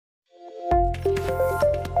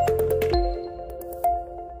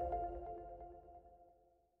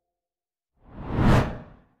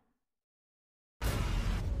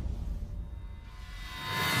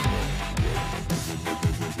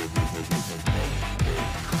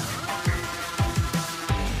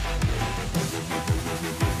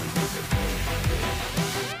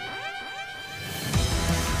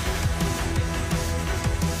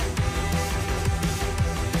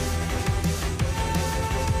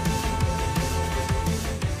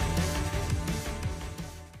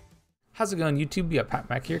How's it going, YouTube? Yeah, Pat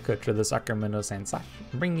Mac here, coach of the Sacramento Sandslash,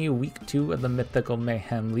 bringing you week 2 of the Mythical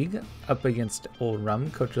Mayhem League up against Old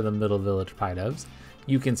Rum, coach of the Middle Village Pidoves.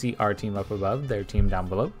 You can see our team up above, their team down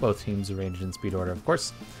below, both teams arranged in speed order, of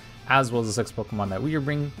course, as well as the 6 Pokemon that we are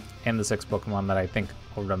bringing, and the 6 Pokemon that I think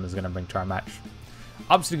Old Rum is going to bring to our match.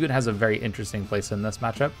 Obstagoon has a very interesting place in this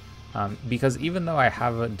matchup, because even though I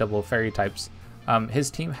have double fairy types,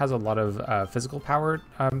 his team has a lot of physical power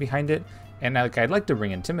behind it, and I'd like to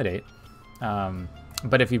bring Intimidate.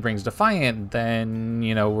 But if he brings Defiant, then,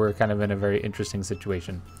 you know, we're kind of in a very interesting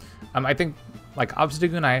situation. I think, like,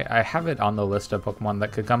 Obstagoon, I have it on the list of Pokemon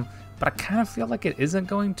that could come, but I kind of feel like it isn't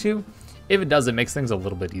going to. If it does, it makes things a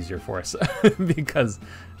little bit easier for us, because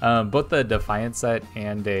both the Defiant set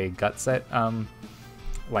and a Gut set,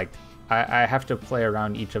 like, I have to play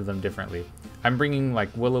around each of them differently. I'm bringing, like,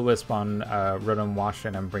 Will-O-Wisp on Rotom Wash,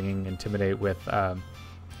 and I'm bringing Intimidate with the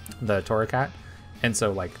Torracat. And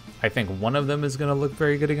so, like, I think one of them is going to look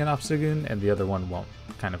very good against Obstagoon, and the other one won't,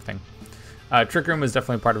 kind of thing. Trick Room is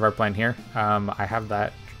definitely part of our plan here. I have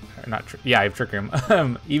that, I have Trick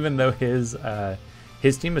Room. Even though his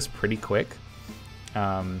team is pretty quick,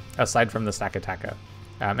 aside from the Stack Attacka.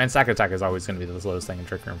 And Stack Attack is always going to be the slowest thing in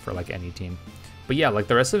Trick Room for, like, any team. But yeah, like,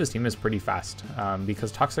 the rest of his team is pretty fast,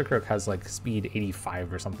 because Toxicroak has, like, speed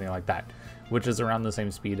 85 or something like that, which is around the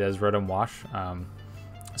same speed as Rotom Wash.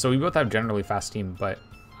 So we both have generally fast team, but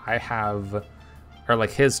I have, or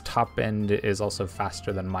like, his top end is also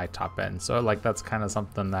faster than my top end. So, like, that's kind of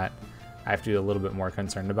something that I have to be a little bit more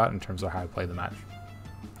concerned about in terms of how I play the match.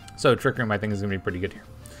 So Trick Room, I think, is going to be pretty good here.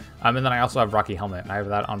 And then I also have Rocky Helmet, and I have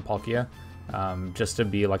that on Palkia, just to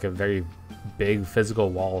be like a very big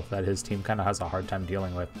physical wall that his team kind of has a hard time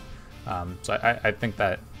dealing with. So I think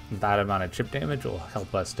that amount of chip damage will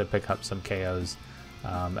help us to pick up some KOs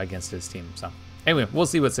against his team. So anyway, we'll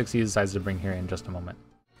see what 6E decides to bring here in just a moment.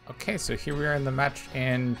 Okay, so here we are in the match,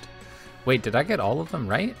 and wait, did I get all of them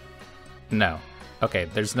right? No. Okay,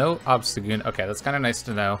 there's no Obstagoon. Okay, that's kind of nice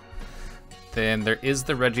to know. Then there is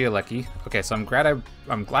the Regieleki. Okay, so I'm glad I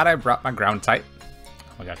brought my ground type.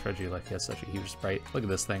 Oh my gosh, Regieleki has such a huge sprite. Look at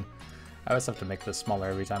this thing. I always have to make this smaller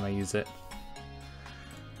every time I use it.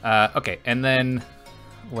 Okay, and then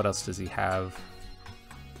what else does he have?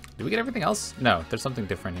 Did we get everything else? No, there's something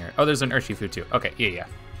different here. Oh, there's an Urshifu too. Okay, yeah.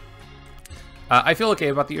 I feel okay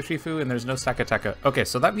about the Urshifu, and there's no Stack Attacka. Okay,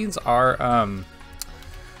 so that means our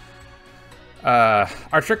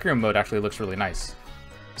Trick Room mode actually looks really nice.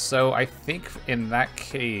 So I think in that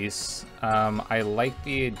case, I like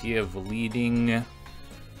the idea of leading.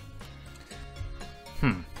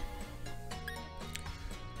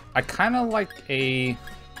 I kind of like a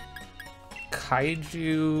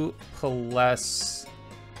Kaiju plus.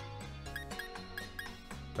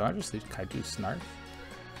 Do I just leave Kaiju Snarf?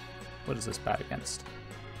 What is this bad against?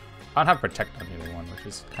 I don't have Protect on either one, which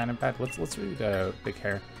is kind of bad. Let's read Big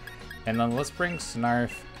Hair. And then let's bring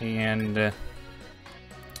Snarf and...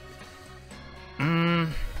 I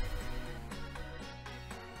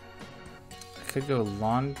could go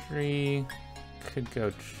Laundry, could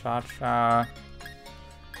go Cha-Cha.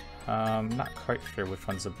 Not quite sure which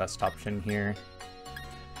one's the best option here.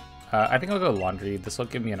 I think I'll go Laundry. This will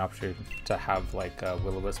give me an option to have, like,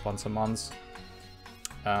 Will-O-Wisp on some mons.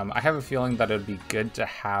 I have a feeling that it would be good to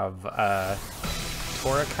have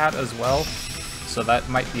Torracat as well, so that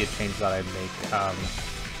might be a change that I make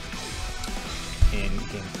in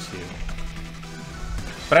Game 2.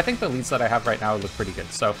 But I think the leads that I have right now look pretty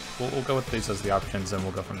good, so we'll go with these as the options, and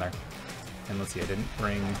we'll go from there. And let's see, I didn't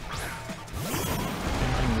bring Needle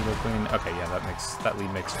Queen. Okay, yeah, that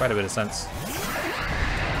lead makes quite a bit of sense.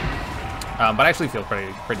 But I actually feel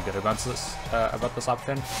pretty good about this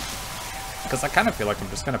option. Because I kind of feel like I'm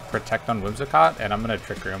just going to Protect on Whimsicott, and I'm going to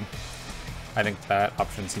Trick Room. I think that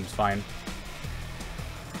option seems fine.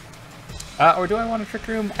 Or do I want to Trick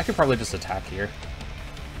Room? I could probably just attack here.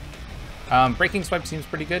 Breaking Swipe seems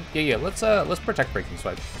pretty good. Yeah, let's Protect Breaking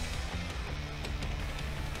Swipe.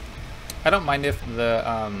 I don't mind if the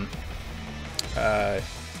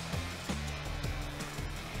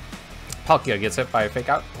Palkia gets hit by a Fake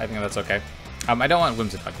Out. I think that's okay. I don't want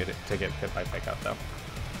Whimsicott to get hit by a Fake Out, though.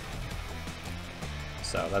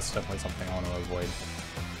 so that's definitely something I want to avoid.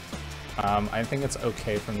 I think it's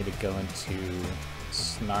okay for me to go into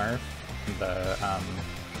Snarf, the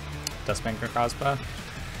Dustbank Necrozma,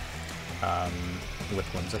 with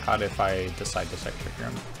Whimsicott if I decide to start Trick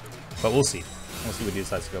Room. But we'll see. We'll see what he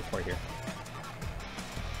decides to go for here.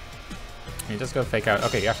 He just go fake out.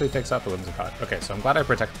 Okay, he actually fakes out the Whimsicott. Okay, so I'm glad I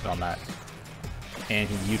protected on that. And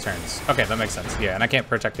he U-turns. Okay, that makes sense. Yeah, and I can't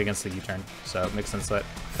protect against the U-turn, so it makes sense that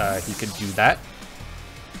he could do that.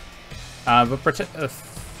 But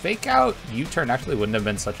fake out U-turn actually wouldn't have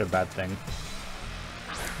been such a bad thing.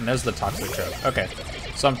 And there's the Toxic Choke. Okay,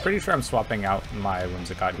 so I'm pretty sure I'm swapping out my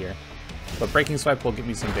Whimsicott here. But Breaking Swipe will give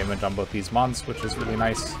me some damage on both these mons, which is really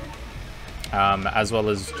nice. As well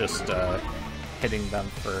as just hitting them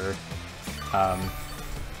for,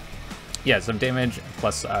 yeah, some damage,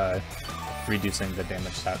 plus reducing the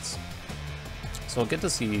damage stats. So we'll get to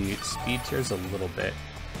see speed tiers a little bit.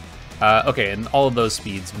 Okay, and all of those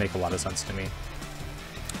speeds make a lot of sense to me.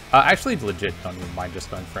 Actually, legit, don't even mind just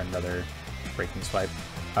going for another Breaking Swipe.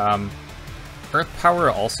 Earth Power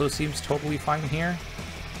also seems totally fine here.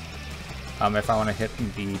 If I want to hit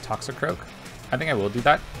the Toxicroak, I think I will do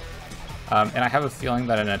that. And I have a feeling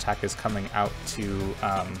that an attack is coming out to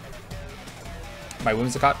my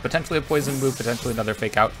Whimsicott. Potentially a poison move, potentially another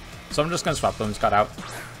fake out. So I'm just going to swap Whimsicott out.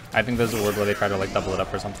 I think there's a word where they try to like double it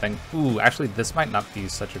up or something. Ooh, actually this might not be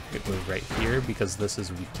such a good move right here because this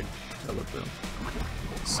is weak to Rillaboom.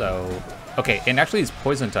 So, okay, and actually he's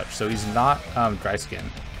Poison Touch, so he's not Dry Skin.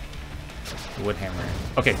 Wood Hammer.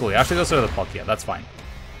 Okay, cool, he actually goes to the Palkia, that's fine.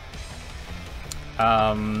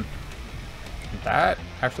 That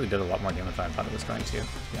actually did a lot more damage than I thought it was going to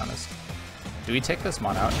be honest. Do we take this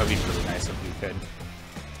mon out? That would be really nice if we could.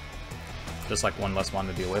 Just like one less mon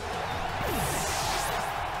to deal with.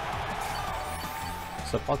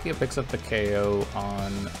 So Palkia picks up the KO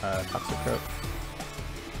on Toxicroak.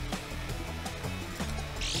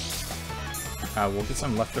 We'll get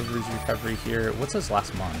some leftovers recovery here. What's his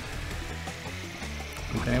last mon?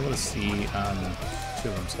 We've been able to see 2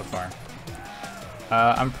 of them so far.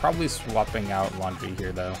 I'm probably swapping out Laundry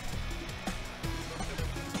here, though.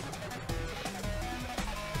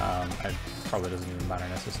 It probably doesn't even matter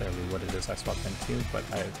necessarily what it is I swapped into, but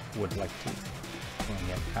I would like to bring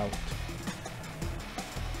it out.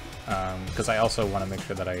 Because I also want to make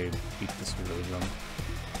sure that I beat this Rillaboom.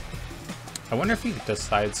 I wonder if he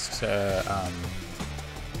decides to,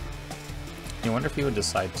 I wonder if he would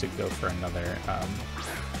decide to go for another,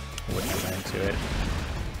 Wood Hammer into it.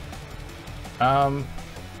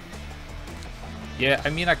 Yeah, I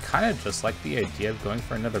mean, I kind of just like the idea of going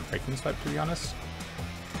for another Breaking Swipe, to be honest.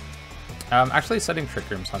 Actually, setting Trick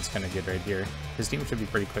Room sounds kind of good right here. His team should be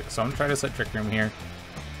pretty quick, so I'm going to try to set Trick Room here.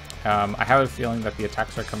 I have a feeling that the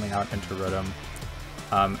attacks are coming out into Rotom,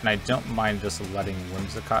 and I don't mind just letting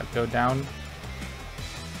Whimsicott go down.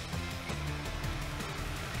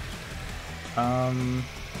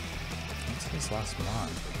 What's his last mon?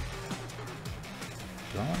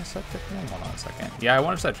 Do I want to set Trick Room? Hold on a second. Yeah, I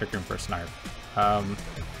want to set Trick Room for Snarf.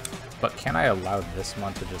 But can I allow this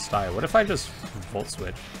mon to just die? What if I just Volt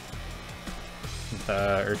Switch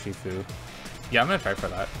the Urshifu? Yeah, I'm going to try for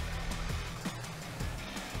that.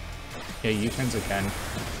 Yeah, U-turns again.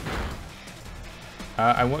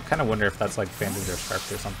 I kind of wonder if that's like Bandage or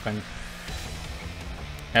Scarf or something.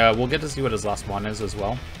 We'll get to see what his last one is as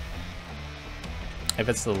well. If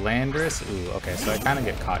it's the Landorus, ooh, okay, so I kind of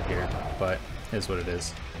get caught here, but it is what it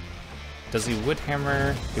is. Does he Wood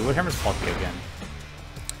Hammer? He Wood Hammers Palkia again.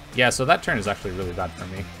 Yeah, so that turn is actually really bad for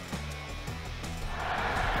me.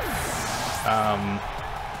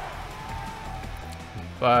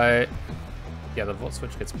 But yeah, the Volt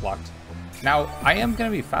Switch gets blocked. Now, I am going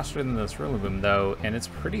to be faster than this Rillaboom, though, and it's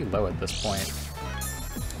pretty low at this point.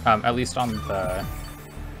 At least on the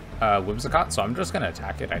Whimsicott, so I'm just going to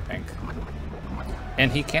attack it, I think. And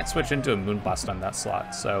he can't switch into a Moonblast on that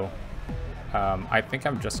slot, so I think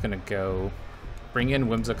I'm just going to go bring in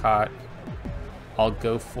Whimsicott. I'll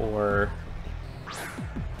go for...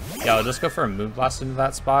 Yeah, I'll just go for a Moonblast into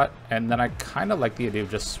that spot, and then I kind of like the idea of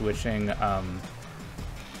just switching...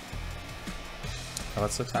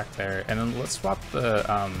 let's attack there, and then let's swap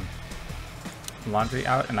the Laundry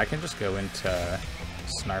out, and I can just go into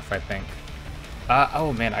Snarf, I think.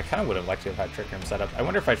 Oh man, I kind of would have liked to have had Trick Room set up. I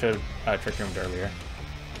wonder if I should have Trick Roomed earlier.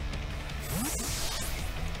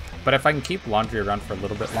 But if I can keep Laundry around for a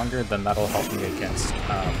little bit longer, then that'll help me against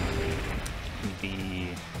the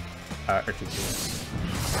Urshifu.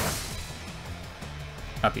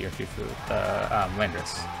 Not the Urshifu, the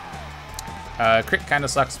Landorus. Crit kind of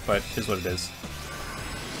sucks, but is what it is.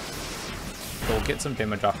 So we'll get some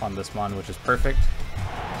damage off on this mon, which is perfect.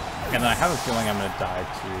 And then I have a feeling I'm gonna die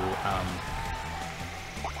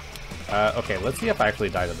to, okay, let's see if I actually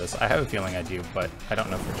die to this. I have a feeling I do, but I don't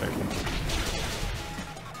know for certain.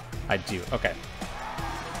 I do, okay.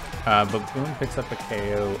 But Boom picks up a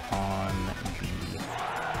KO on the...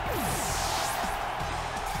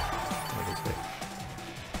 What is it?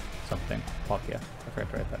 Something. Palkia. I forgot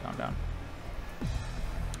to write that down.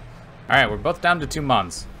 Alright, we're both down to 2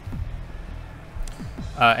 mons.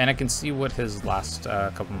 And I can see what his last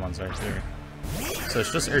couple mons are here. So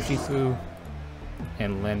it's just Urshifu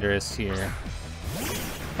and Landorus here.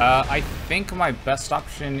 I think my best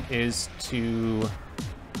option is to...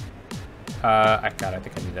 I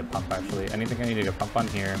think I need a pump actually. I think I need a pump on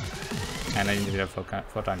here. And I need a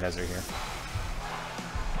Photon Geyser here.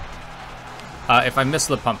 If I miss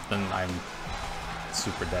the pump, then I'm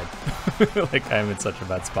super dead. Like, I'm in such a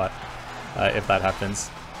bad spot if that happens.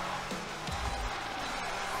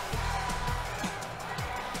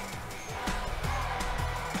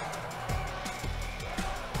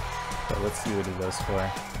 So let's see what he goes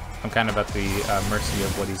for. I'm kind of at the mercy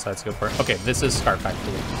of what he decides to go for. Okay, this is Scarf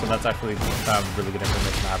actually, so that's actually really good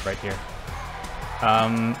information to have right here.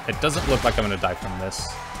 It doesn't look like I'm going to die from this.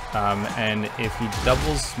 And if he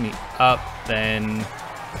doubles me up, then...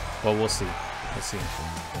 Well, we'll see. We'll see.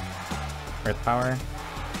 Earth Power?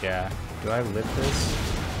 Yeah. Do I live this?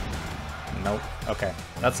 Nope. Okay.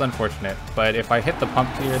 That's unfortunate. But if I hit the pump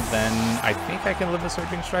here, then I think I can live the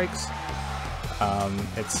Surging Strikes.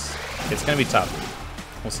 It's going to be tough.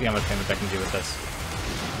 We'll see how much damage I can do with this.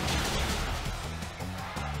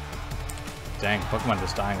 Dang, Pokemon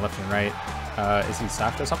just dying left and right. Is he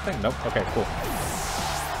sacked or something? Nope. Okay, cool.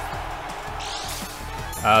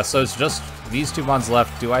 So it's just these 2 mons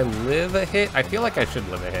left. Do I live a hit? I feel like I should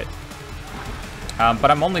live a hit.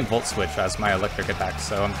 But I'm only Volt Switch as my electric attack,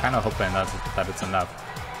 so I'm kind of hoping that it's enough.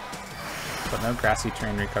 But no Grassy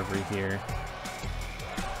Terrain recovery here.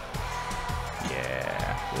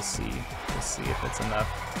 Yeah, we'll see. We'll see if it's enough.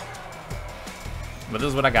 But this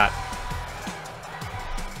is what I got.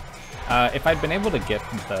 If I'd been able to get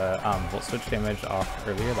the Volt Switch damage off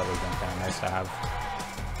earlier, that would have been kind of nice to have.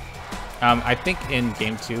 I think in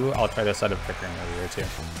Game 2, I'll try to set up Trick Room earlier too.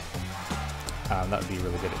 That would be a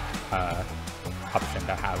really good option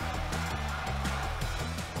to have.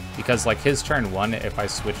 Because like his turn 1, if I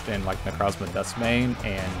switched in like Necrozma Deathmane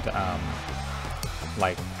and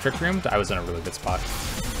like Trick Roomed, I was in a really good spot.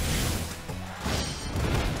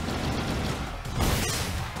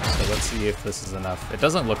 So let's see if this is enough. It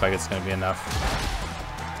doesn't look like it's going to be enough.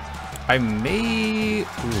 I may... Ooh,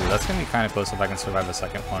 that's going to be kind of close if I can survive the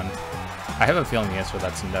second one. I have a feeling the answer to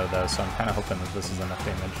that's no, though, so I'm kind of hoping that this is enough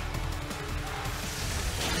damage.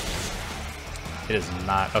 It is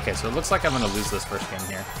not. Okay, so it looks like I'm going to lose this first game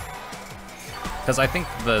here. Because I think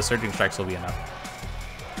the Surging Strikes will be enough.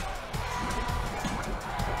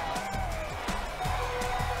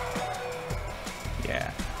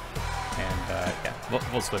 Yeah. And, yeah,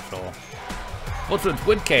 Volt Switch will... Volt Switch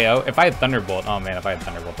would KO. If I had Thunderbolt, oh man, if I had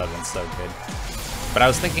Thunderbolt, that would have been so good. But I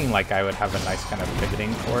was thinking, like, I would have a nice kind of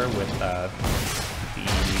pivoting core with, yeah,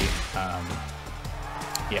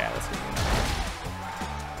 that's what we know.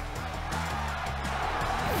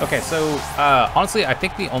 Okay, so, honestly, I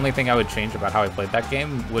think the only thing I would change about how I played that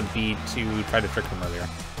game would be to try to Trick Room earlier.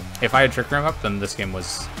 If I had Trick Room up, then this game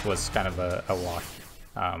was kind of a wash.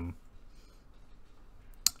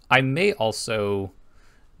 I may also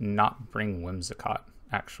not bring Whimsicott,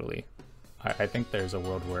 actually. I think there's a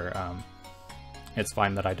world where it's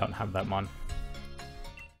fine that I don't have that mon.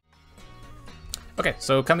 Okay,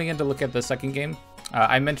 so coming in to look at the second game,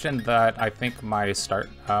 I mentioned that I think my start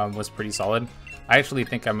was pretty solid. I actually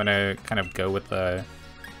think I'm gonna kind of go with the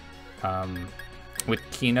with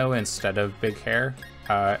Kino instead of Big Hair,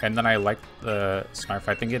 and then I like the Snarf.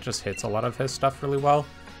 I think it just hits a lot of his stuff really well,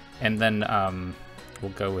 and then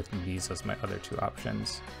we'll go with these as my other 2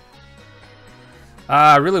 options.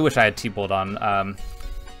 I really wish I had T-Bolt on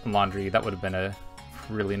Laundry. That would have been a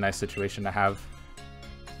really nice situation to have,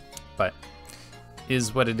 but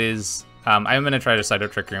is what it is. I'm going to try to side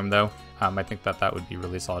up Trick Room, though. I think that would be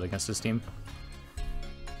really solid against his team.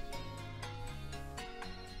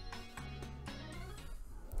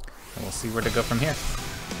 And we'll see where to go from here.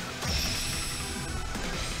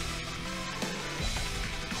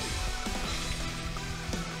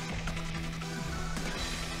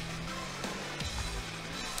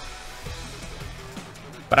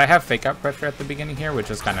 But I have Fake Out Pressure at the beginning here, which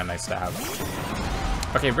is kind of nice to have.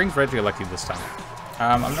 Okay, brings Regieleki this time.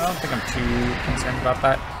 I don't think I'm too concerned about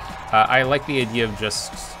that. I like the idea of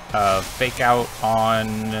just Fake Out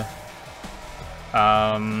on...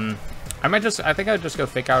 I think I would just go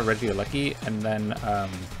Fake Out Regieleki and then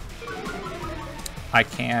I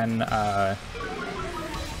can,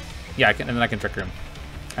 yeah, I can, and then I can Trick Room.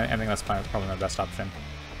 I think that's probably my best option.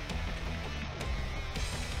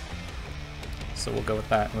 So we'll go with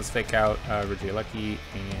that. Let's fake out Regieleki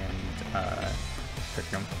and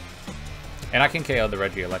Trick Room. And I can KO the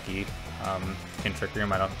Regieleki in Trick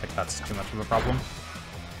Room. I don't think that's too much of a problem.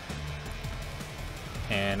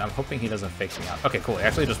 And I'm hoping he doesn't fake me out. Okay, cool. He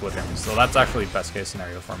actually just would him. So that's actually best case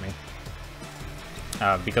scenario for me.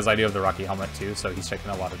 Because I do have the Rocky Helmet too, so he's taking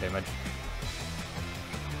a lot of damage.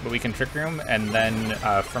 But we can Trick Room, and then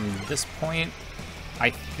from this point, I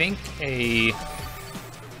think a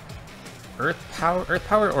Earth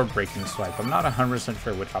Power or Breaking Swipe. I'm not 100%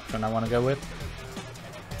 sure which option I want to go with.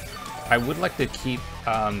 I would like to keep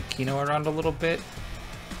Kino around a little bit.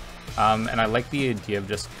 And I like the idea of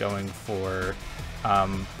just going for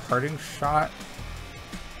Parting Shot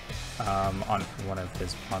on one of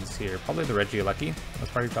his pawns here. Probably the Regieleki.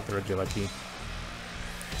 Let's Parting Shot the Regieleki.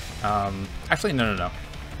 Actually, no.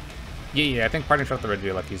 Yeah, I think Parting Shot the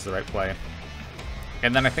Regieleki is the right play.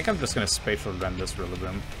 And then I think I'm just going to Spatial Rend this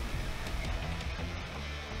Rillaboom.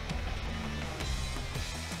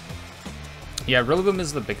 Yeah, Rillaboom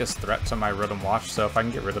is the biggest threat to my Rotom Wash, so if I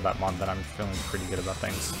can get rid of that Mon, then I'm feeling pretty good about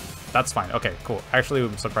things. That's fine. Okay, cool. Actually,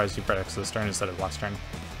 I'm surprised you predicts this turn instead of last turn.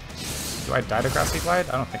 Do I die to Grassy Glide?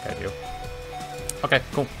 I don't think I do. Okay,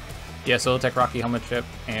 cool. Yeah, so we'll take Rocky Helmet Chip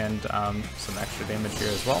and some extra damage here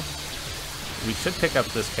as well. We should pick up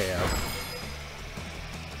this KO.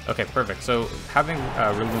 Okay, perfect. So having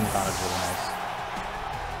Rillaboom gone is really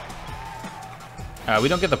nice. We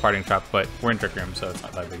don't get the Parting Shot, but we're in Trick Room, so it's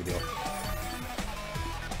not that big a deal.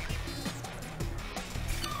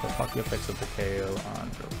 So Palkia picks up the KO on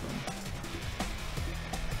Rillaboom.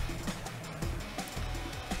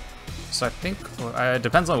 So I think it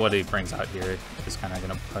depends on what he brings out here. Is kind of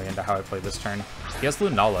going to play into how I play this turn. He has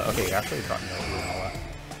Lunala. Okay, he actually brought me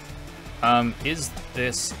Lunala. Is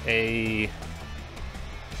this a...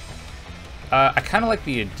 I kind of like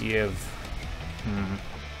the idea of...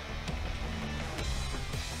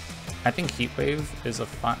 I think Heat Wave is a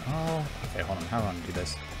fun... Oh, okay, hold on. How do I want to do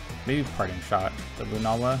this? Maybe Parting Shot the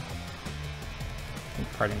Lunala. I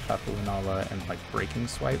think Parting Shot the Lunala and like Breaking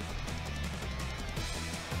Swipe.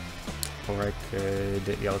 Or I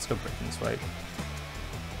could... Yeah, let's go Breaking Swipe.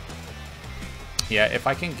 Yeah, if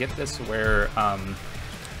I can get this where I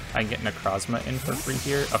can get Necrozma in for free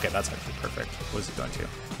here. Okay, that's actually perfect. What is it going to?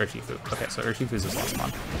 Urshifu. Okay, so Urshifu's his last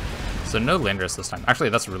one. So no Landorus this time. Actually,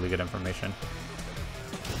 that's really good information.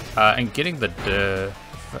 And getting the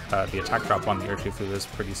attack drop on the Urshifu is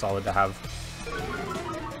pretty solid to have.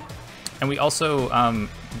 And we also,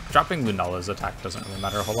 dropping Lunala's attack doesn't really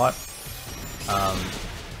matter a whole lot.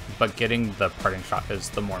 But getting the Parting Shot is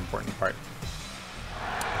the more important part.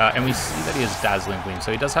 And we see that he has Dazzling Gleam,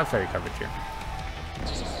 so he does have Fairy coverage here.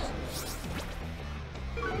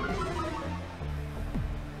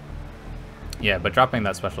 Yeah, but dropping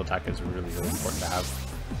that special attack is really, really important to have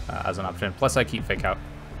as an option. Plus, I keep Fake Out.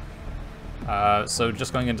 So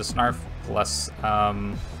just going into Snarf plus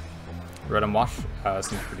Rotom Wash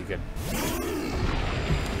seems pretty good.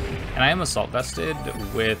 And I am Assault Vested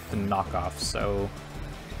with Knockoff, so...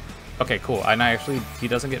 Okay, cool. And he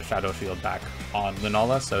doesn't get Shadow Shield back on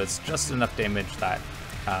Lunala, so it's just enough damage that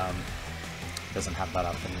doesn't have that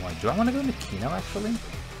option anymore. Do I want to go into Kino, actually?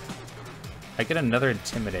 I get another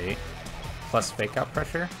Intimidate plus Fake Out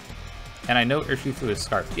Pressure. And I know Urshifu is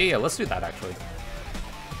Scarf. Yeah, let's do that, actually.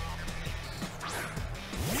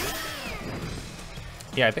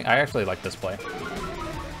 Yeah, I think I actually like this play.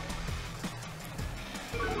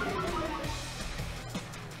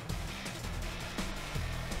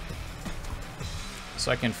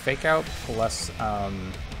 So I can Fake Out plus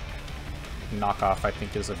Knockoff, I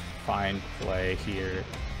think is a fine play here.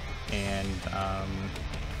 And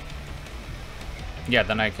yeah,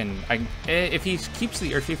 then if he keeps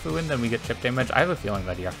the Urshifu in, then we get chip damage. I have a feeling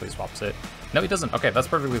that he actually swaps it. No, he doesn't. Okay, that's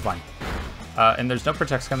perfectly fine. And there's no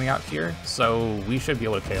Protects coming out here, so we should be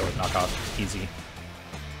able to KO with Knockoff easy.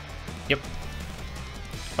 Yep.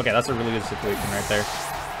 Okay, that's a really good situation right there.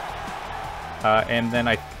 And then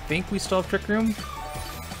I think we still have Trick Room.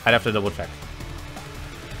 I'd have to double check.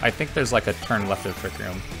 I think there's like a turn left of Trick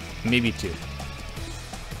Room. Maybe 2.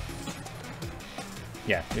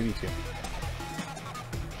 Yeah, maybe 2.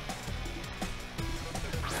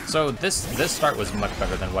 So this start was much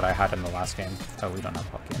better than what I had in the last game. Oh, we don't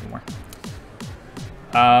have Palkia anymore.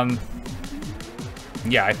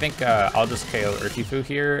 Yeah, I think I'll just KO Urshifu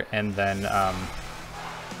here, and then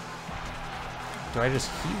do I just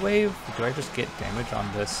Heat Wave? Do I just get damage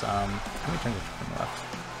on this? How many turns of Trick Room left?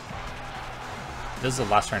 This is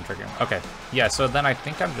the last turn Trick Room. Okay, yeah, so then I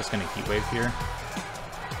think I'm just going to Heat Wave here.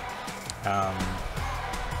 Yeah,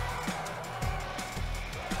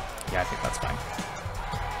 I think that's fine.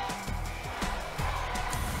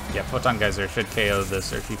 Yeah, Photon Geyser should KO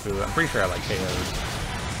this Urshifu. I'm pretty sure I like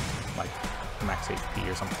KO'd like max HP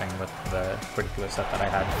or something with the particular set that I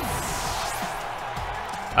had.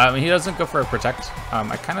 He doesn't go for a Protect.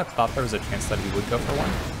 I kind of thought there was a chance that he would go for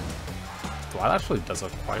one. Wow, that actually does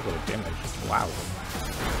quite a bit of damage. Wow.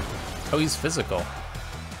 Oh, he's physical.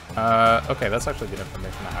 Okay, that's actually good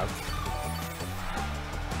information to have.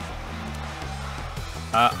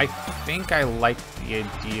 I think I like the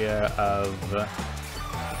idea of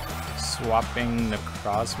swapping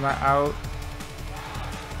Necrozma out.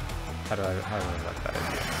 How do I like that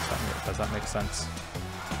idea? Does that make sense?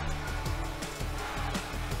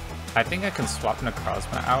 I think I can swap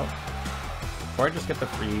Necrozma out, or I just get the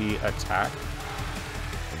free attack.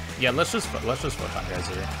 Yeah, let's just Photon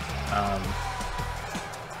Geyser.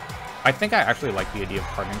 I think I actually like the idea of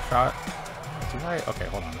Parting Shot. Do I? Okay,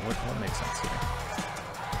 hold on. What makes sense here?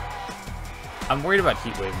 I'm worried about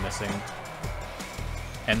Heat Wave missing.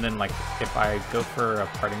 And then, like, if I go for a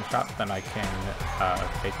Parting Shot, then I can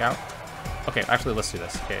fake out. Okay, actually, let's do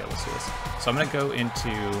this. Okay, let's do this. So I'm going to go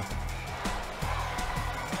into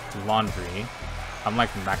Laundry. I'm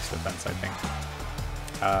like max defense, I think.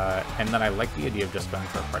 And then I like the idea of just going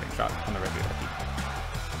for a Parting Shot on the regular Heat.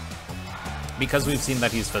 Because we've seen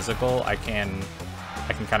that he's physical, I can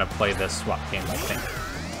kind of play this swap game, I think.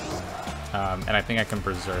 And I think I can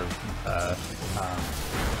preserve the...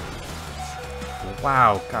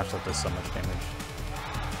 wow, gosh, that does so much damage.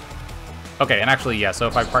 Okay, and actually, yeah, so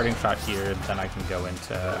if I Parting Shot here, then I can go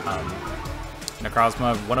into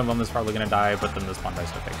Necrozma. One of them is probably going to die, but then this one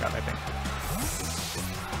dies to fake out, I think.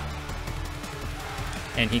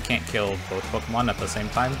 And he can't kill both Pokemon at the same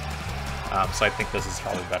time, so I think this is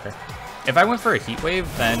probably better. If I went for a Heat Wave,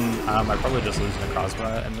 then I'd probably just lose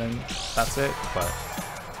Necrozma, and then that's it, but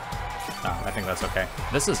I think that's okay.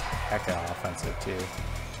 This is hecka offensive, too.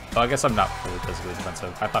 Well, I guess I'm not fully physically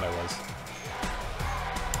defensive. I thought I was.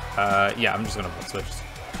 Yeah, I'm just going to Volt Switch.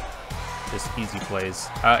 Just easy plays.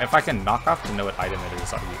 If I can knock off to know what item it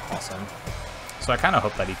is, that would be awesome. So I kind of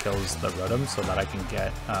hope that he kills the Rotom so that I can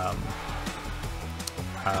get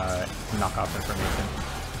knockoff information.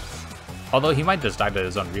 Although he might just die to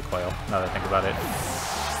his own recoil, now that I think about it.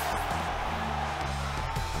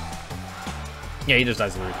 Yeah, he just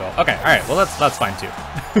dies to the recoil. Okay, alright, well that's fine too.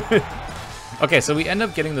 Okay, so we end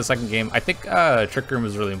up getting the second game. I think Trick Room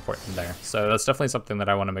is really important there. So that's definitely something that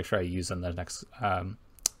I want to make sure I use in the next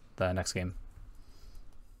game.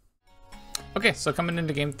 Okay, so coming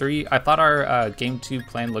into game 3, I thought our game 2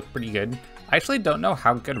 plan looked pretty good. I actually don't know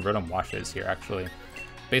how good Rotom Wash is here, actually.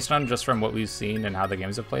 Based on just from what we've seen and how the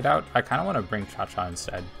games have played out, I kind of want to bring Cha-Cha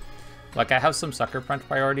instead. Like, I have some Sucker Punch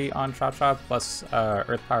priority on Cha-Cha, plus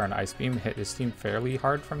Earth Power and Ice Beam hit his team fairly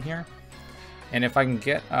hard from here. And if I can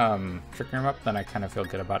get Trick Room up, then I kind of feel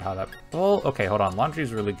good about how that... Well, okay, hold on.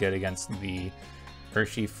 Laundry's really good against the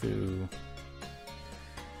Urshifu.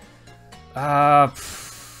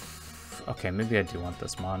 Okay, maybe I do want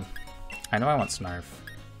this Mon. I know I want Snarf.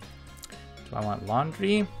 Do I want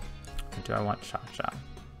Laundry? Or do I want Cha-Cha?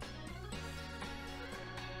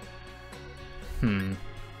 I'm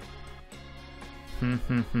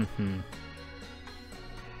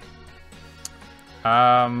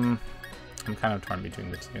kind of torn between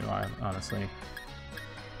the two, honestly.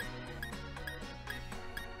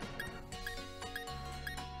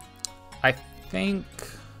 I think...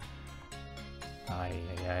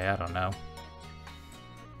 I don't know.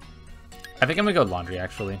 I think I'm gonna go Laundry,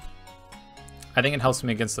 actually. I think it helps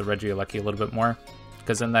me against the Regieleki a little bit more,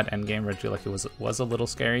 because in that endgame, Regieleki was a little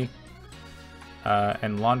scary.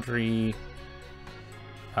 And Laundry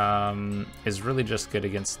is really just good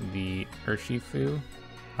against the Urshifu,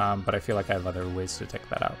 but I feel like I have other ways to take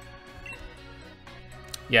that out.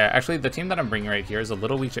 Yeah, actually, the team that I'm bringing right here is a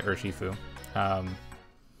little weak to Urshifu,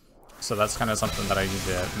 so that's kind of something that I need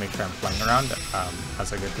to make sure I'm playing around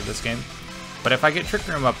as I go through this game. But if I get Trick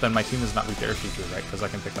Room up, then my team is not weak to Urshifu, right? Because I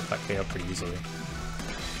can pick up that KO pretty easily.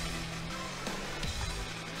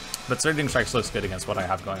 But Surging Strikes looks good against what I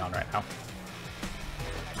have going on right now.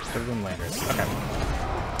 Landers. Okay.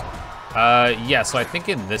 Yeah, so I think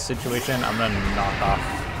in this situation, I'm gonna knock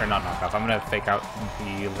off, or not knock off, I'm gonna fake out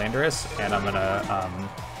the Landorus, and I'm gonna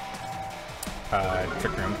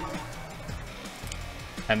Trick Room.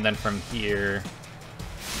 And then from here,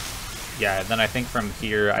 yeah, then I think from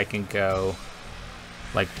here I can go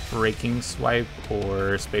like Breaking Swipe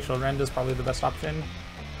or Spatial Rend is probably the best option.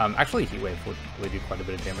 Actually, Heat Wave would really do quite a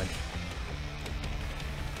bit of damage.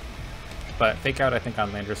 But Fake Out, I think,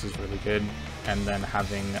 on Landorus is really good, and then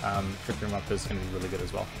having Trick Room up is going to be really good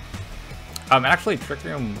as well. Actually, Trick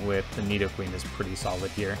Room with the Nidoqueen is pretty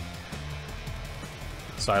solid here.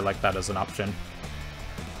 So I like that as an option.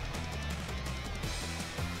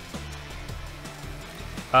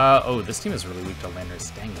 Oh, this team is really weak to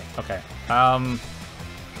Landers. Dang it. Okay. I need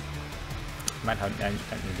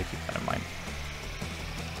to keep that in mind.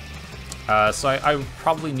 So I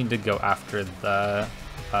probably need to go after the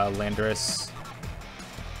Landorus.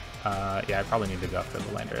 Yeah, I probably need to go after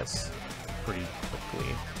the Landorus pretty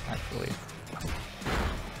quickly, actually.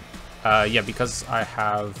 Yeah, because I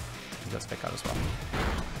have... He does pick out as well.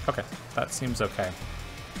 Okay, that seems okay.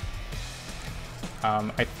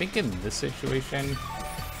 I think in this situation,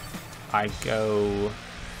 I go...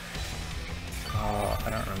 I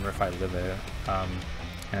don't remember if I live an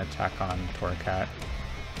attack on Torracat.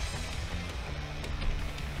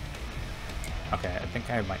 Okay, I think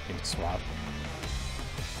I might need to swap.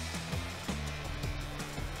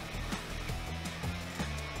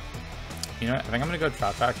 You know what? I think I'm gonna go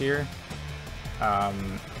Chop Back here.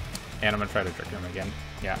 And I'm gonna try to Trick Room again.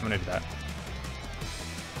 Yeah, I'm gonna do that.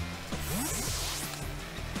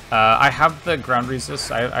 I have the ground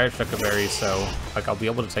resist. I have Shook Berry, so like I'll be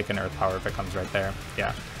able to take an Earth Power if it comes right there.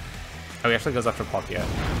 Yeah. Oh, he actually goes after Palkia.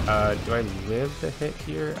 Do I live the hit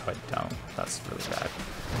here? Oh, I don't. That's really bad.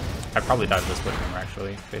 I probably died this Split Hammer,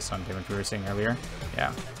 actually, based on damage we were seeing earlier.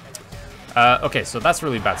 Yeah. Okay, so that's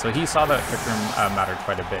really bad. So he saw that Trick Room mattered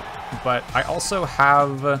quite a bit. But I also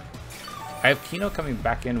have... I have Kino coming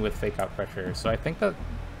back in with Fake Out Pressure, so I think that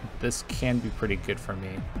this can be pretty good for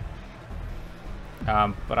me.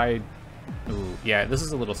 But I... Ooh, yeah, this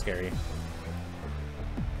is a little scary.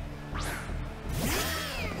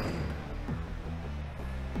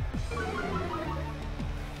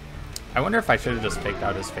 I wonder if I should have just faked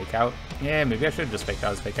out his Fake Out. Yeah, maybe I should have just faked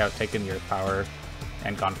out his Fake Out, taken the Earth Power,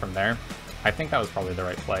 and gone from there. I think that was probably the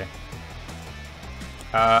right play.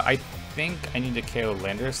 I think I need to KO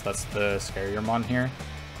Landorus. That's the scarier mon here.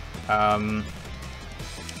 And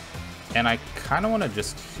I kind of want to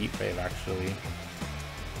just Heat Wave, actually.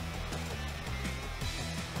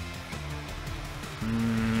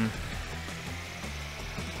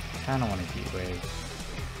 Kind of want to Heat Wave.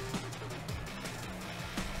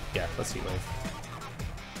 Yeah, let's Heat Wave.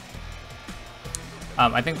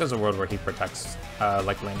 I think there's a world where he protects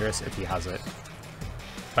like Landorus if he has it.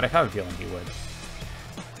 But I have a feeling he would.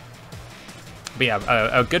 But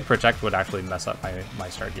yeah, a good Protect would actually mess up my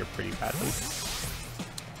start here pretty badly.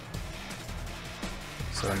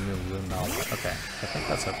 So a new Lunala. Okay, I think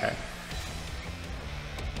that's okay.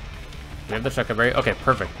 We have the Shook Berry. Okay,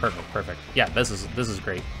 perfect. Yeah, this is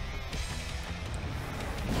great.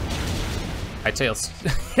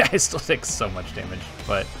 Yeah, I still take so much damage,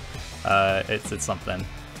 but it's something.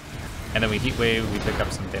 And then we Heat Wave, we pick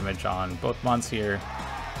up some damage on both mons here.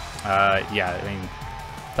 Yeah, I mean,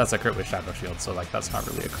 that's a crit with Shadow Shield, so like that's not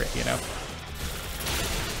really a crit, you know?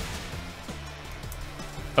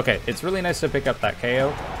 Okay, it's really nice to pick up that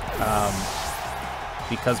KO.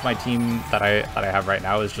 Because my team that I have right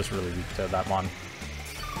now is just really weak to that mon.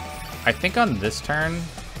 I think on this turn...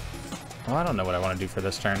 Well, I don't know what I want to do for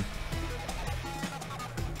this turn.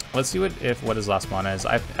 Let's see what his last mana is.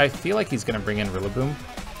 I feel like he's going to bring in Rillaboom.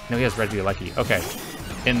 No, he has Regieleki. Okay.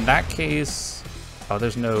 In that case... Oh,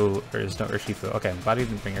 there's no Urshifu. Okay, I'm glad he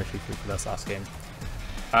didn't bring Urshifu for this last game.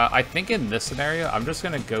 I think in this scenario, I'm just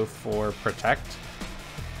going to go for Protect.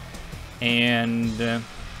 And...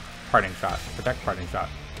 Parting Shot. Protect, Parting Shot.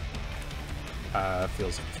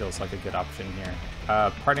 Feels like a good option here.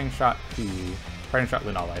 Parting Shot to... Parting Shot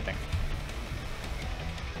Lunala, I think.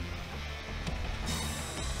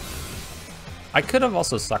 I could have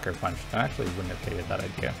also Sucker Punched. I actually wouldn't have hated that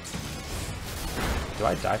idea. Do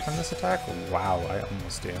I die from this attack? Wow, I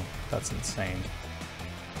almost do. That's insane.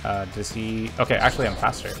 Does he... Okay, actually I'm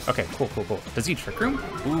faster. Okay, cool. Does he Trick Room?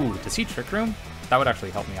 Ooh, does he Trick Room? That would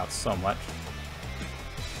actually help me out so much.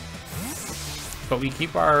 But we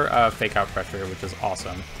keep our Fake Out Pressure, which is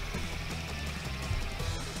awesome.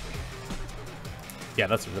 Yeah,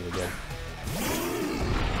 that's really good.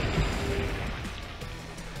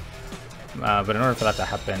 But in order for that to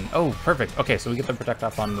happen... Oh, perfect. Okay, so we get the Protect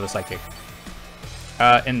off on the Psychic.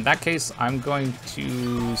 In that case, I'm going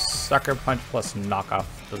to Sucker Punch plus knock off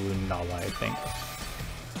the Lunala, I think.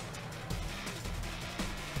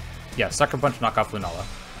 Yeah, Sucker Punch, knock off Lunala.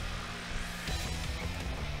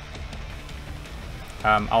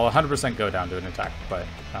 I'll 100% go down to an attack, but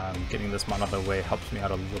getting this mon out of the way helps me out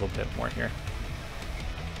a little bit more here.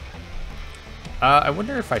 I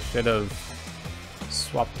wonder if I should have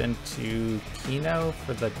swapped into Kino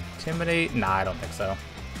for the Intimidate. Nah, I don't think so.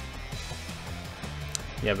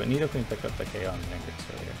 Yeah, but Nidoqueen picked up the KO on Vanguard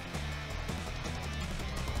earlier.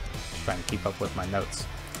 just trying to keep up with my notes.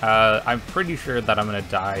 I'm pretty sure that I'm going to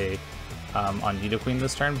die on Nidoqueen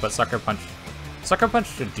this turn, but Sucker Punch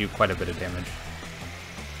should do quite a bit of damage.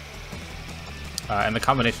 And the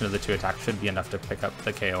combination of the two attacks should be enough to pick up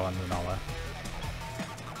the KO on Lunala.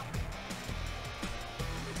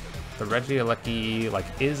 The Regieleki, like,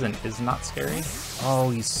 is and is not scary. Oh,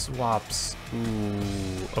 he swaps.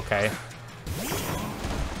 Ooh, okay.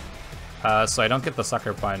 So I don't get the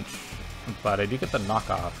Sucker Punch, but I do get the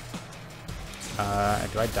knockoff.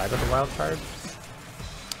 Do I die to the Wild Charge?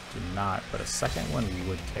 Do not, but a second one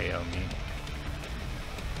would KO me.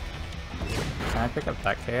 Can I pick up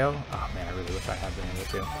that KO? Oh man, I really wish I had been able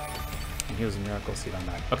to. And he was a Miracle Seed on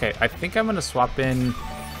that. Okay, I think I'm gonna swap in.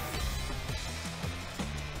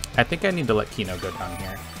 I think I need to let Kino go down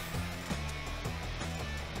here.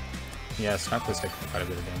 Yeah, Snarp is taking quite a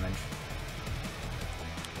bit of damage.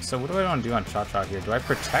 So what do I want to do on Cha-Cha here? Do I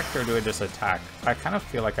protect or do I just attack? I kind of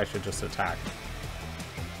feel like I should just attack.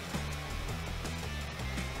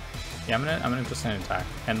 Yeah, I'm gonna just attack.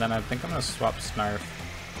 And then I think I'm gonna swap Snarf.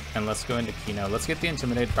 And let's go into Kino. Let's get the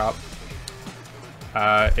Intimidate drop.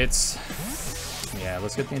 Yeah,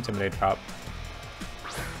 let's get the Intimidate drop.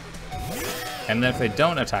 And then if they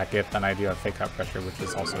don't attack it, then I do have Fake Out Pressure, which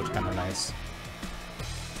is also kind of nice.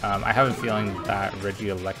 I have a feeling that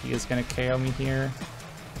Regieleki is going to KO me here.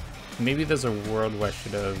 Maybe there's a world where I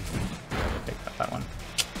should have faked out that one.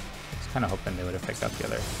 I was kind of hoping they would have faked out the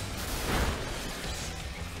other.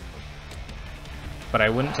 But I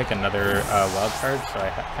wouldn't take another Wild Charge, so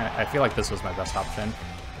I feel like this was my best option.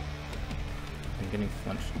 And getting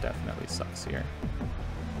flinched definitely sucks here.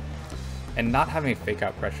 And not having Fake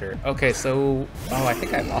Out Pressure. Okay, so... Oh, I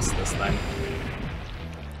think I lost this then.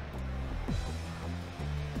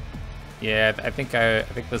 Yeah, I think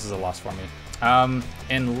this is a loss for me.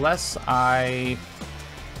 Unless I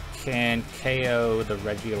can KO the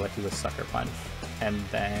Regieleki with Sucker Punch. And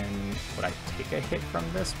then... Would I take a hit from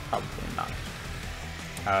this? Probably not.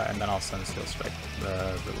 And then I'll Sunsteel Strike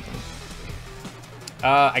the Rillaboom.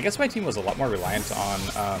 I guess my team was a lot more reliant on...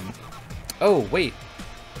 Oh, wait.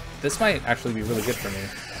 This might actually be really good for me.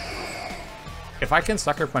 If I can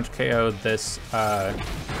Sucker Punch KO this...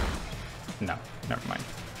 No, never mind.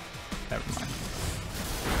 Never mind.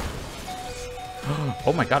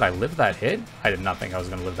 Oh my god, I lived that hit? I did not think I was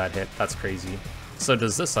going to live that hit. That's crazy. So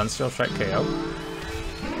does this Sunsteel Strike KO?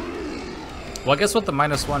 Well, I guess with the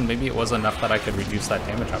 -1, maybe it was enough that I could reduce that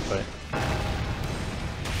damage output.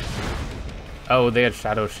 Oh, they had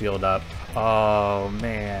Shadow Shield up. Oh,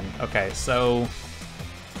 man. Okay, so...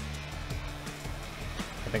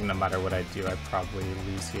 I think no matter what I do, I probably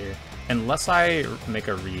lose here. Unless I make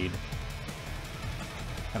a read.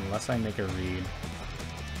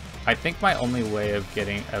 I think my only way of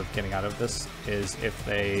getting out of this is if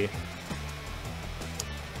they...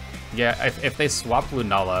 Yeah, if they swap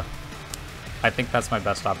Lunala. I think that's my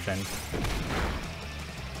best option.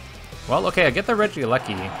 Well, okay, I get the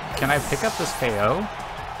Regieleki. Can I pick up this KO?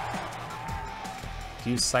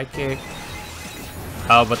 Do you Psychic?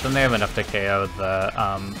 Oh, but then they have enough to KO the,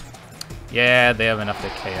 yeah, they have enough to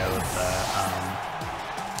KO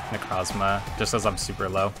the, Necrozma, just as I'm super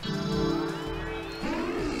low.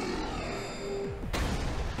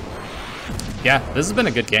 Yeah, this has been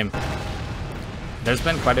a good game. There's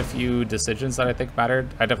been quite a few decisions that I think mattered.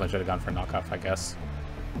 I definitely should have gone for knockoff, I guess.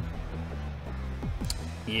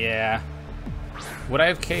 Yeah. Would I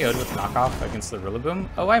have KO'd with knockoff against the Rillaboom?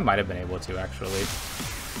 Oh, I might have been able to, actually.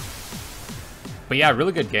 But yeah,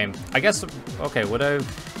 really good game. I guess, okay, would I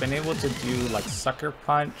have been able to do, like, Sucker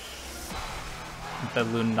Punch? The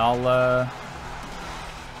Lunala...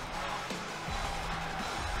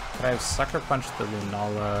 Could I have Sucker Punched the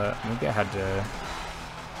Lunala? Maybe I had to...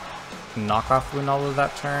 knock off Lunala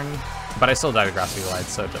that turn, but I still died to Grassy Glide,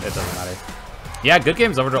 so it doesn't matter. Yeah, good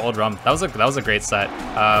games over to Old Rum. That was a great set.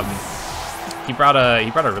 He brought a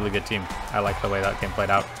really good team. I like the way that game played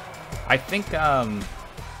out. I think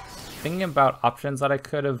thinking about options that I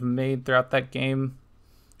could have made throughout that game,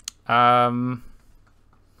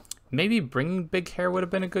 maybe bringing Big Hair would have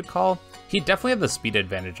been a good call. He definitely had the speed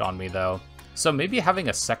advantage on me though, so maybe having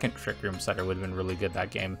a second Trick Room setter would have been really good that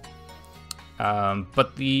game.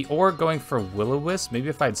 Or going for Will-O-Wisp, maybe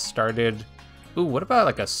if I'd started... Ooh, what about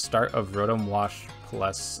like a start of Rotom Wash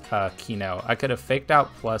plus Kino? I could have faked out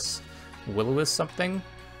plus Will-O-Wisp something.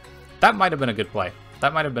 That might have been a good play.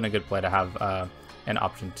 That might have been a good play to have an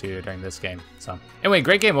option to during this game. So anyway,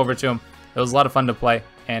 great game over to him. It was a lot of fun to play.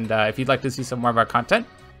 And if you'd like to see some more of our content,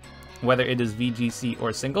 whether it is VGC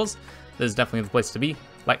or singles, this is definitely the place to be.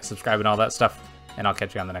 Like, subscribe, and all that stuff. And I'll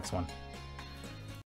catch you on the next one.